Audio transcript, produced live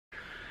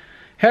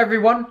Hey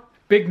everyone,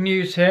 big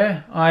news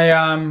here.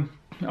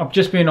 I've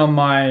just been on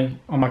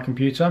my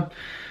computer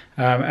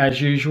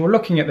as usual,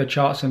 looking at the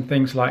charts and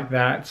things like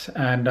that,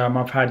 and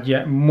I've had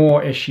yet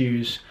more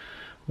issues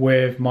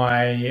with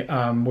my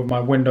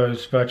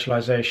Windows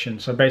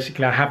virtualization. So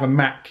basically, I have a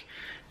Mac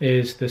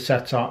is the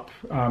setup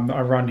that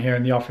I run here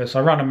in the office. I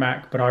run a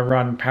Mac, but I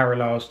run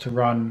Parallels to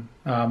run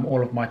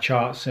all of my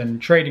charts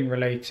and trading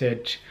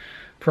related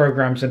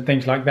programs and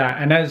things like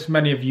that. And as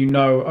many of you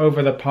know,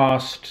 over the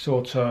past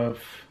sort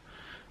of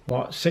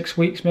 6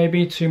 weeks,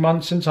 maybe 2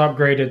 months since I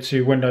upgraded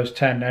to Windows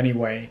 10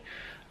 anyway,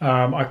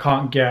 I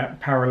can't get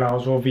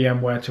Parallels or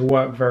VMware to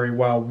work very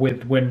well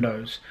with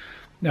Windows,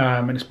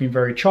 and it's been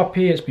very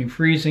choppy, it's been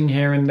freezing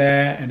here and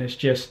there, and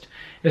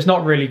it's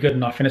not really good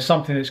enough, and it's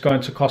something that's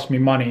going to cost me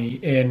money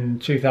in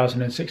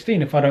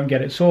 2016 if I don't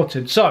get it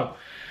sorted. So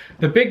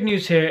the big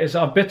news here is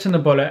I've bitten the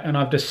bullet, and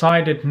I've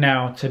decided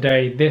now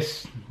today,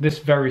 this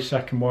very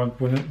second one,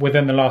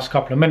 within the last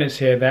couple of minutes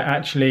here, that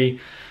actually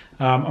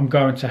I'm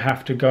going to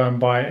have to go and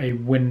buy a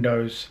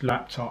Windows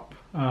laptop.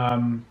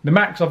 The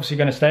Mac's obviously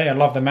going to stay. I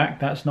love the Mac,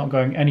 that's not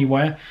going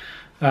anywhere.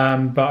 But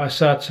I'm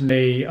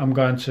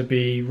going to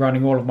be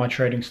running all of my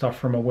trading stuff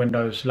from a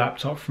Windows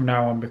laptop from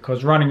now on,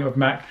 because running it with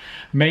Mac,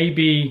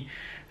 maybe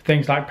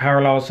things like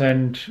Parallels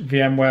and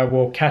VMware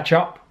will catch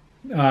up,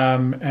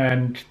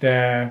 and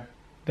their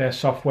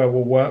software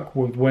will work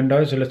with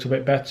Windows a little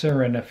bit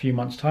better in a few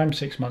months time,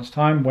 6 months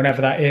time,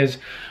 whenever that is.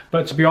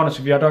 But to be honest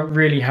with you, I don't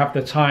really have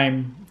the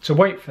time to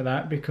wait for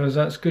that, because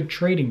that's good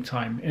trading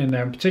time in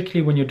there, and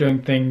particularly when you're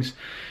doing things,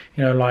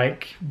 you know,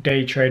 like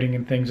day trading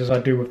and things as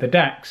I do with the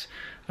DAX.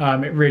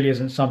 It really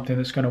isn't something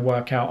that's going to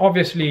work out.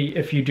 Obviously,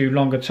 if you do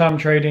longer term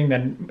trading,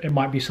 then it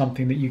might be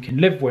something that you can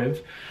live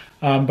with.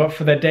 But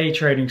for the day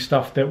trading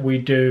stuff that we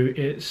do,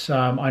 it's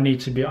I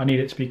need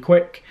it to be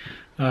quick.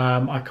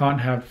 I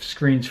can't have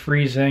screens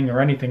freezing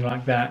or anything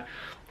like that.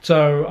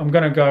 So I'm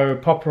going to go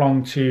pop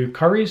along to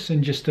Curry's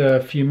in just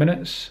a few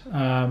minutes,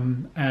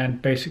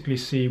 and basically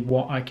see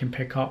what I can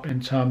pick up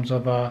in terms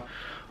of a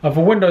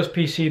Windows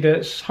PC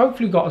that's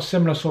hopefully got a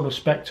similar sort of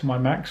spec to my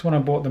Mac. So when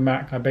I bought the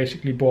Mac, I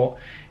basically bought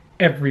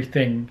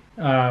everything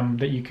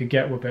that you could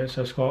get with it.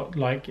 So it's got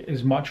like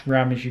as much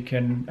RAM as you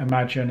can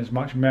imagine, as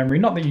much memory.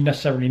 Not that you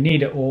necessarily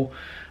need it all,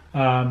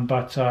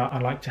 but I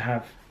like to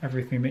have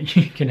everything that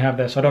you can have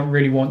there. So I don't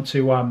really want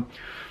to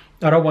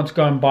I don't want to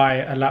go and buy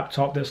a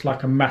laptop that's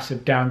like a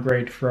massive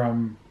downgrade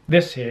from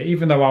this here,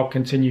 even though I'll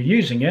continue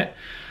using it,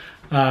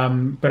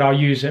 but I'll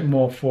use it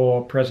more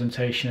for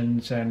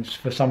presentations and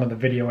for some of the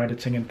video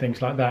editing and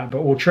things like that. But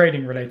all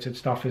trading related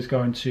stuff is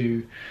going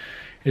to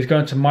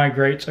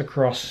migrate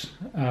across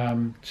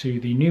to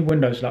the new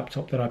Windows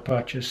laptop that I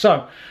purchased.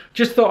 So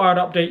just thought I'd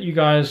update you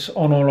guys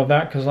on all of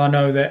that, because I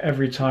know that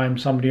every time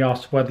somebody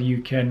asks whether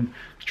you can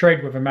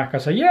trade with a Mac, I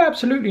say, yeah,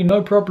 absolutely,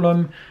 no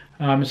problem.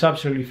 It's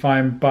absolutely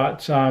fine,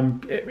 but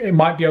it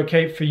might be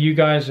okay for you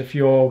guys if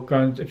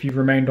you've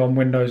remained on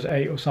Windows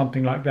 8 or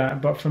something like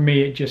that. But for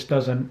me, it just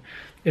doesn't.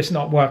 It's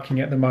not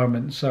working at the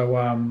moment, so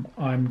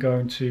I'm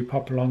going to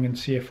pop along and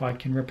see if I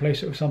can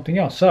replace it with something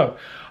else. So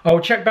I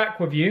will check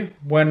back with you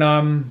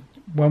when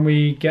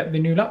we get the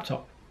new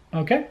laptop.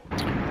 Okay.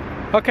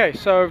 Okay,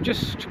 so I've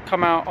just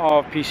come out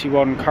of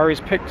PC1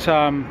 Curry's,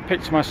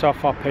 picked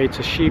myself up a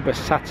Toshiba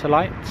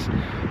Satellite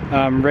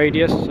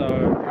Radius. So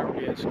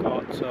apparently it's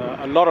got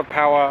a lot of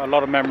power, a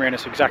lot of memory, and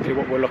it's exactly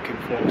what we're looking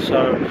for.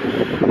 So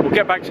we'll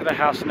get back to the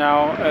house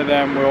now, and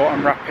then we'll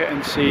unwrap it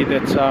and see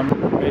that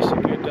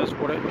basically it does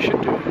what it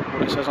should do,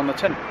 what it says on the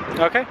tin.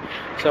 Okay,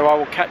 so I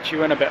will catch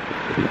you in a bit.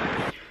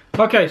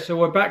 Okay, so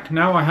we're back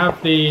now. I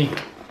have the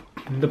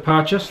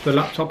purchase, the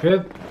laptop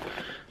here.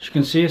 As you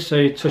can see, it's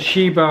a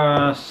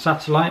Toshiba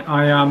Satellite.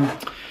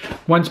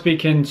 When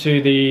speaking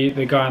to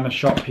the guy in the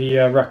shop, he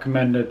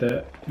recommended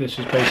that this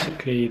is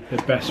basically the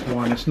best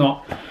one. It's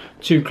not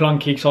too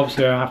clunky, because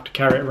obviously I have to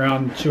carry it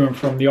around to and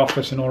from the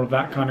office and all of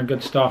that kind of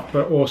good stuff,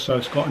 but also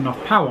it's got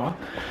enough power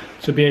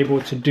to be able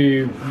to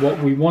do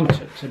what we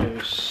want it to do.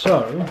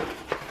 So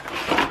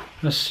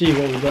let's see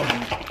what we've got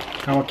here.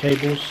 Power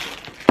cables,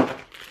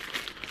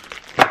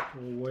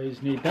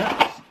 always need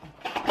that.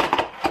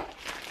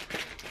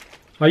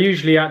 I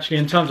usually actually,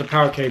 in terms of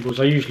power cables,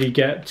 I usually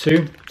get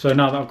 2. So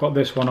now that I've got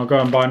this one, I'll go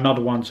and buy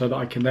another one so that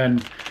I can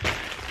then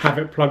have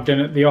it plugged in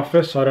at the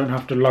office, so I don't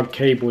have to lug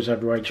cables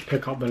everywhere. Just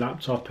pick up the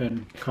laptop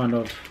and kind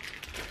of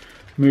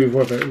move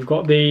with it. We've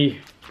got the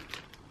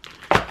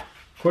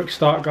quick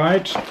start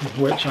guide,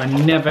 which I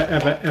never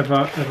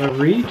ever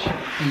read.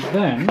 And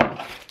then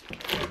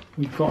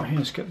we've got here,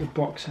 let's get the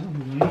box out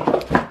of the way.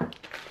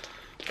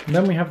 And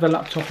then we have the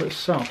laptop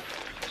itself.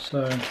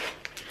 So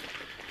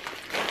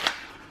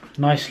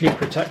nicely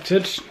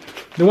protected.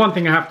 The one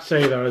thing I have to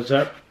say though is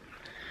that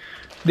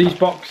these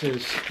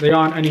boxes, they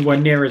aren't anywhere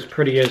near as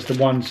pretty as the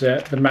ones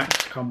that the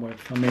Macs come with.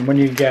 I mean, when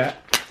you get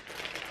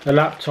a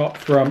laptop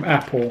from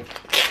Apple,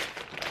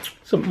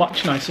 it's a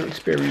much nicer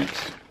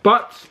experience.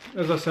 But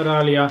as I said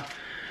earlier,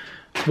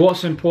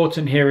 what's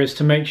important here is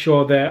to make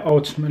sure that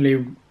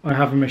ultimately I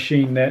have a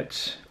machine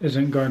that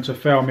isn't going to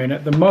fail me. And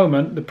at the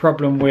moment, the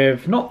problem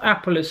with not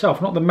Apple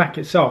itself, not the Mac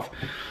itself,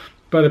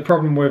 But the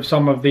problem with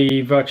some of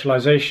the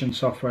virtualization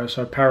software,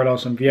 so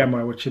Parallels and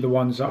VMware, which are the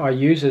ones that I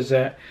use, is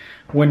that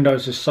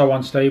Windows is so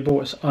unstable,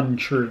 it's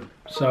untrue.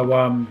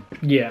 So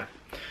yeah.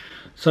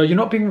 So you're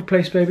not being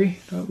replaced, baby.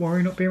 Don't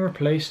worry, not being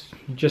replaced.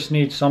 You just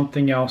need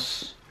something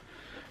else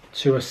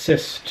to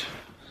assist.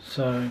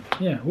 So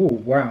yeah,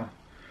 oh wow.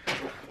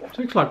 It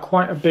looks like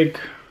quite a big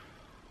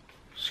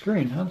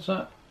screen. How's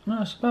that?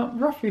 No, it's about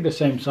roughly the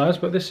same size,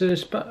 but this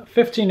is about a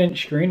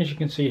 15-inch screen, as you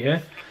can see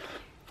here.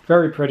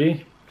 Very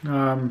pretty.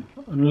 A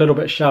little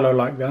bit shallow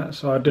like that,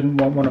 so I didn't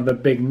want one of the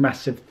big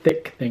massive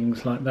thick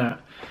things like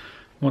that.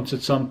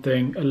 Wanted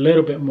something a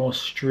little bit more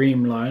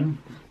streamlined.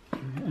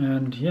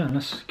 And yeah,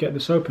 let's get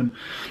this open.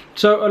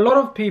 So a lot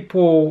of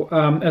people,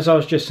 as I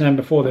was just saying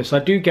before this, I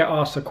do get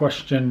asked a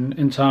question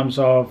in terms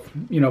of,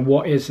 you know,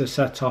 what is the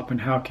setup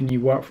and how can you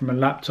work from a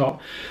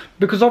laptop?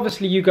 Because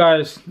obviously you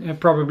guys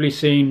have probably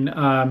seen,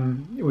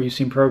 or you've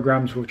seen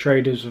programs with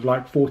traders with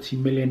like 40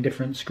 million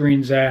different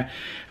screens there.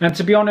 And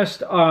to be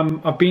honest,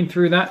 I've been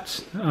through that.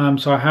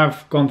 So I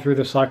have gone through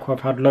the cycle.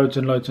 I've had loads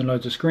and loads and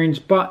loads of screens,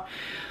 but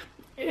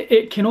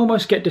it can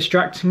almost get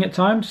distracting at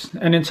times.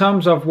 And in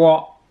terms of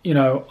what, you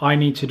know, I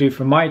need to do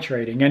for my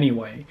trading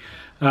anyway,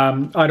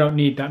 I don't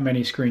need that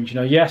many screens. You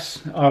know,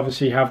 yes, I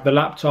obviously have the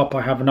laptop,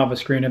 I have another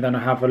screen, and then I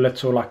have a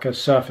little like a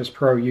Surface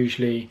Pro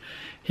usually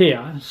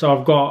here. So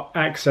I've got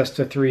access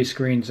to 3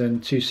 screens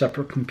and 2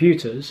 separate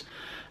computers.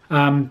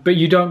 But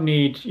you don't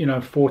need, you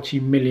know, 40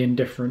 million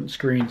different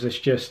screens. It's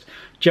just,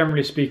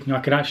 generally speaking, I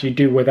could actually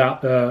do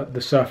without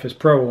the Surface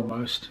Pro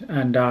almost,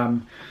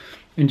 and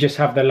just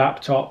have the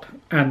laptop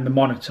and the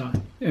monitor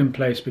in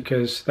place,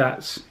 because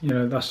that's, you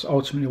know, that's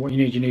ultimately what you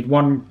need. You need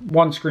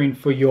one screen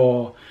for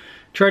your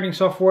trading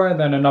software,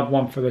 then another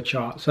one for the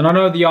charts. And I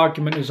know the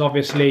argument is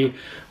obviously,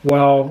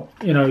 well,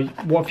 you know,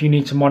 what if you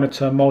need to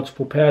monitor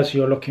multiple pairs?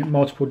 You're looking at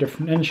multiple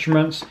different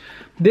instruments.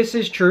 This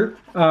is true.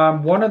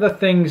 One of the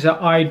things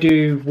that I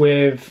do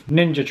with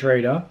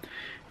NinjaTrader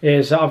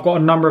is that I've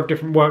got a number of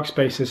different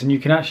workspaces, and you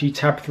can actually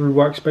tab through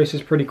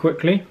workspaces pretty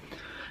quickly.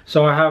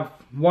 So I have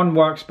one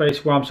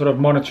workspace where I'm sort of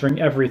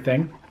monitoring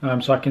everything,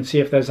 so I can see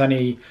if there's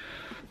any,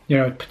 you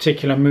know,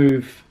 particular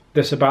move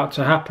that's about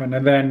to happen.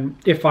 And then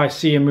if I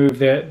see a move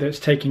that's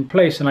taking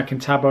place, and I can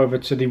tab over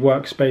to the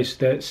workspace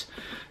that's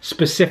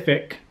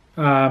specific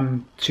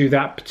to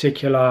that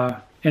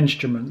particular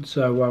instrument.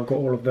 So I've got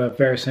all of the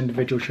various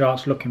individual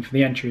charts looking for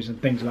the entries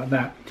and things like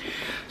that.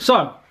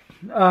 So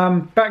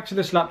back to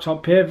this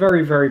laptop here.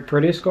 Very, very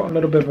pretty. It's got a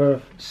little bit of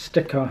a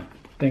sticker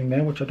thing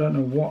there, which I don't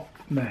know what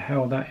the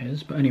hell that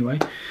is, but anyway,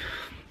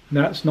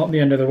 that's not the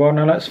end of the world.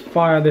 Now let's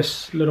fire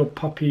this little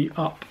puppy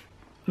up.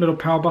 Little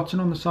power button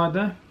on the side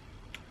there.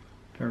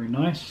 Very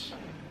nice.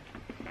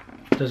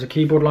 Does the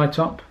keyboard light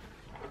up?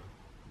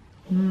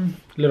 A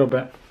little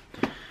bit.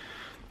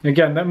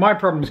 Again, my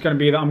problem is going to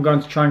be that I'm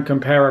going to try and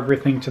compare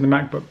everything to the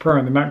MacBook Pro,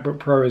 and the MacBook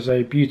Pro is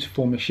a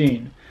beautiful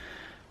machine.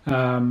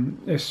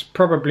 It's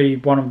probably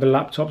one of the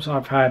laptops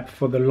I've had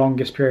for the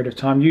longest period of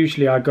time.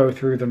 Usually I go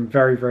through them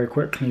very, very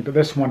quickly, but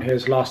this one here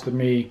has lasted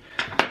me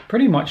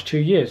pretty much 2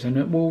 years, and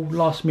it will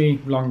last me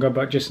longer,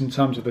 but just in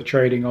terms of the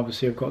trading,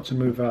 obviously I've got to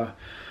move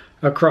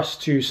across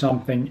to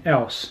something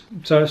else.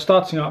 So it's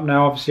starting up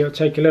now. Obviously it'll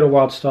take a little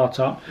while to start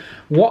up.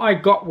 What I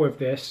got with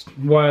this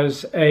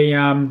was a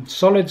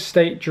solid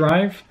state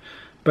drive,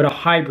 but a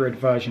hybrid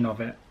version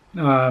of it.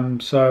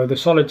 So the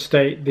solid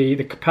state,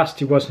 the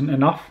capacity wasn't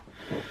enough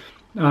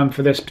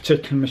for this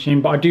particular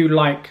machine, but I do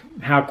like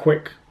how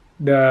quick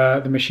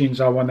the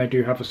machines are when they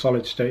do have a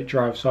solid state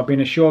drive. So I've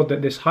been assured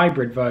that this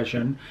hybrid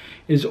version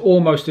is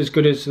almost as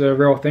good as the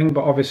real thing,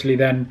 but obviously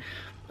then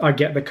I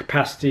get the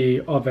capacity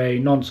of a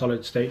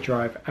non-solid state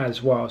drive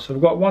as well. So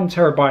we've got 1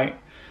 terabyte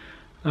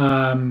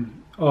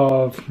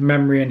of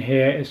memory in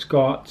here. It's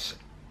got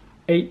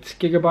 8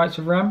 gigabytes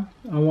of RAM,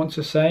 I want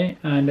to say,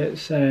 and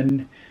it's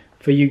an,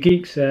 for you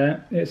geeks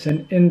there, it's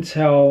an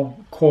Intel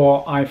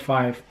Core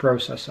i5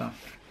 processor.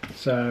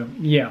 So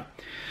yeah,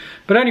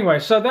 but anyway,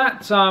 so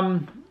that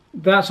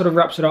sort of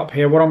wraps it up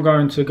here. What I'm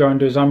going to go and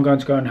do is I'm going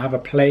to go and have a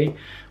play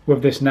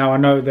with this now. I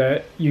know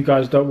that you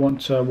guys don't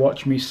want to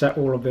watch me set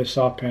all of this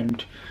up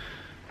and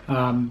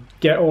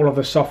get all of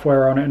the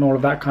software on it and all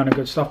of that kind of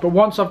good stuff, but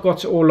once I've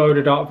got it all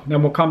loaded up,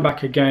 then we'll come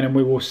back again and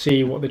we will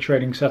see what the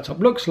trading setup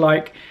looks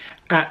like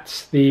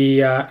at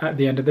the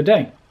end of the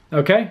day.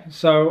 Okay,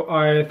 so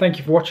I thank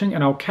you for watching,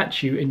 and I'll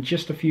catch you in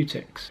just a few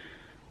ticks.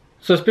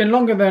 So it's been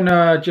longer than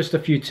just a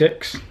few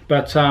ticks,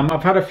 but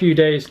I've had a few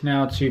days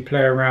now to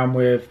play around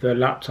with the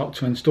laptop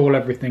to install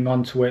everything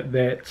onto it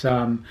that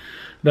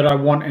I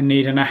want and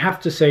need, and I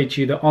have to say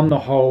to you that on the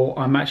whole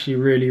I'm actually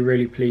really,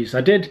 really pleased.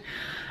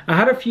 I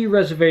had a few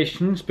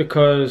reservations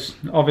because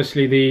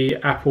obviously the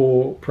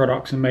Apple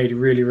products are made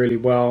really, really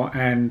well,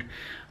 and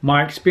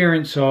my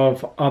experience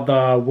of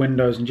other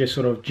Windows and just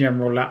sort of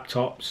general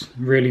laptops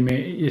really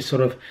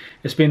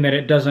it's been that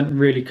it doesn't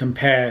really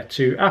compare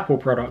to Apple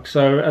products.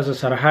 So as I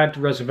said, I had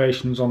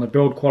reservations on the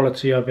build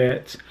quality of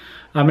it,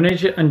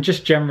 and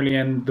just generally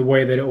in the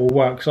way that it all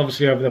works.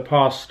 Obviously over the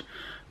past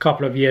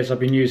couple of years I've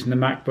been using the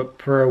MacBook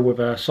Pro with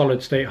a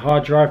solid state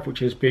hard drive, which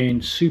has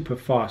been super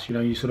fast. You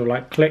know, you sort of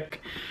like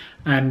click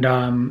and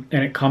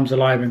it comes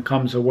alive and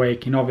comes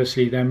awake. And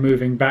obviously then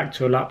moving back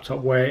to a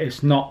laptop where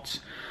it's not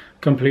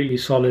completely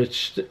solid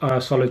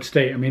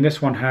state. I mean,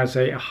 this one has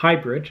a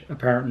hybrid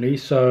apparently,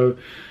 so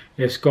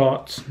it's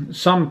got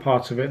some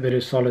parts of it that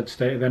is solid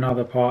state, then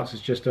other parts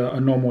is just a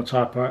normal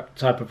type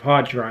of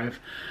hard drive.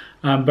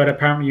 But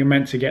apparently you're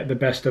meant to get the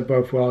best of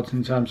both worlds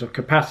in terms of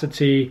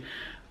capacity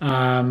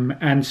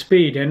and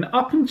speed. And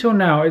up until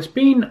now, it's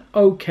been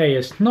okay.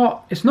 It's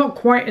not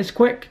quite as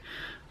quick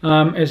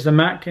as the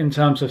Mac in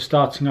terms of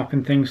starting up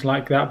and things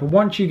like that. But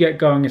once you get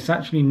going, it's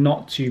actually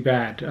not too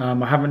bad.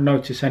 I haven't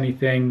noticed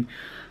anything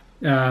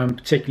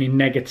particularly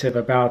negative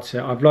about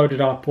it. I've loaded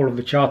up all of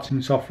the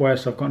charting software,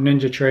 so I've got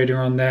NinjaTrader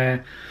on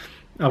there.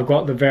 I've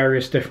got the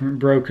various different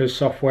brokers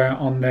software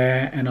on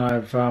there, and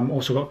I've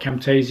also got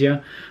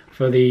Camtasia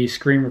for the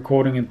screen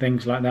recording and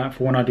things like that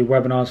for when I do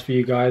webinars for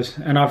you guys.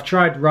 And I've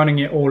tried running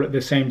it all at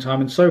the same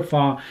time, and so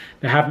far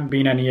there haven't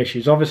been any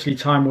issues. Obviously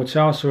time will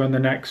tell, so in the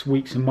next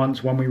weeks and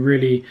months when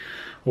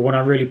when I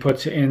really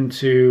put it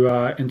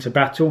into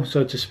battle,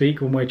 so to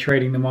speak, when we're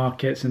trading the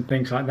markets and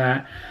things like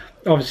that,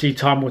 obviously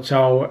time will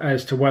tell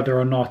as to whether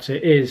or not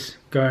it is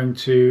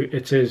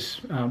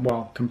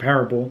well,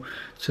 comparable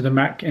to the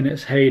Mac in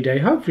its heyday.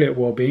 Hopefully it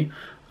will be,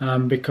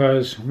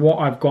 because what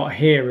I've got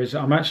here is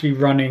I'm actually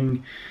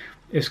running,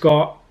 it's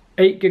got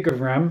 8 gig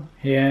of RAM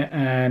here,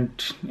 and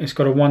it's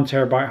got a 1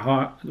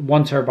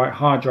 terabyte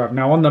hard drive.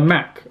 Now on the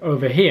Mac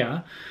over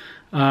here,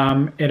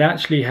 it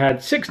actually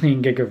had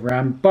 16 gig of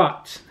RAM,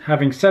 but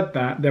having said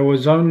that, there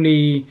was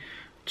only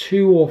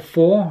 2 or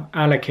 4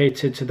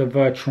 allocated to the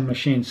virtual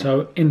machine.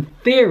 So in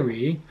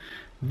theory,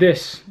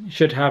 this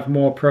should have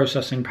more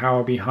processing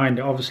power behind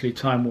it. Obviously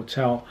time will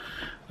tell.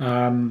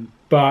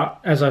 But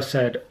as I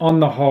said, on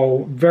the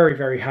whole, very,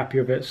 very happy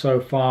with it so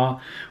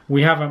far.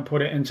 We haven't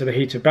put it into the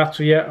heated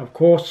battle yet, of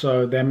course,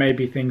 so there may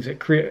be things that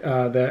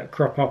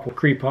crop up or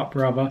creep up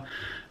rather,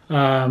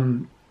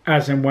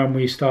 as in when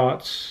we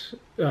start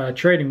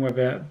trading with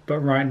it. But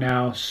right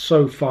now,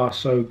 so far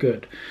so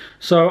good.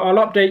 So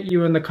I'll update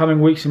you in the coming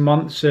weeks and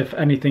months if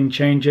anything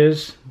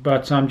changes.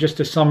 But just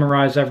to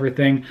summarize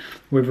everything,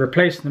 we've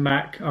replaced the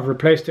Mac. I've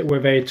replaced it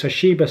with a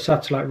Toshiba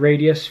Satellite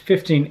Radius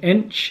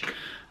 15-inch,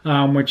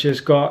 which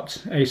has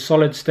got a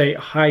solid state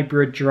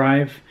hybrid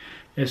drive.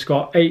 It's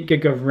got 8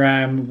 gig of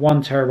RAM,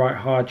 1 terabyte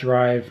hard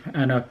drive,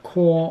 and a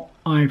Core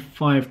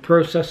i5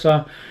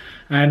 processor.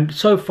 And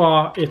so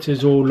far it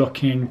is all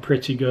looking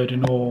pretty good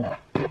and all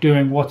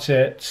doing what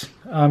it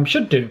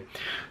should do.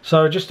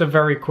 So just a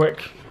very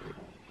quick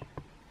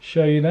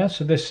show you there.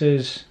 So this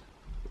is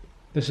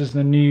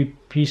the new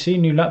PC,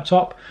 new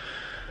laptop.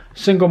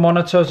 Single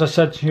monitor, as I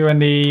said to you in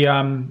the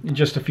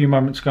just a few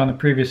moments ago in the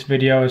previous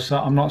video, so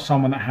I'm not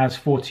someone that has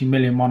 40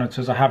 million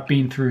monitors. I have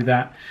been through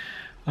that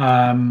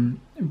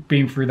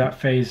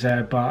phase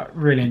there, but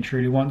really and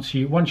truly, once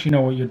you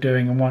know what you're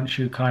doing, and once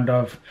you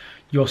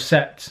you're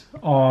set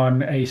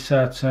on a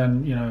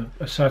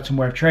certain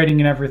way of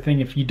trading and everything,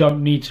 if you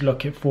don't need to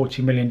look at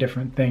 40 million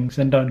different things,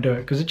 then don't do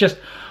it, because it just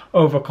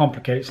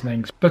overcomplicates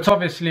things. But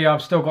obviously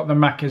I've still got the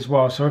Mac as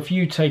well, so if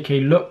you take a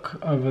look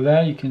over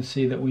there, you can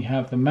see that we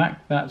have the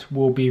Mac that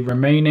will be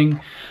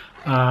remaining,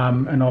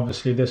 and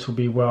obviously this will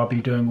be where I'll be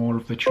doing all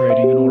of the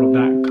trading and all of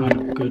that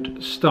kind of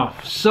good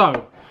stuff.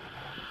 So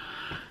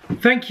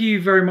thank you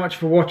very much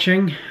for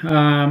watching.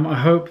 I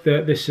hope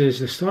that this is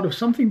the start of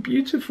something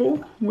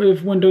beautiful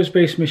with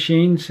Windows-based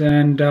machines,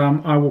 and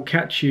I will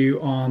catch you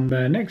on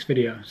the next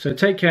video. So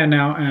take care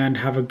now and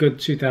have a good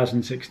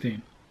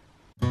 2016.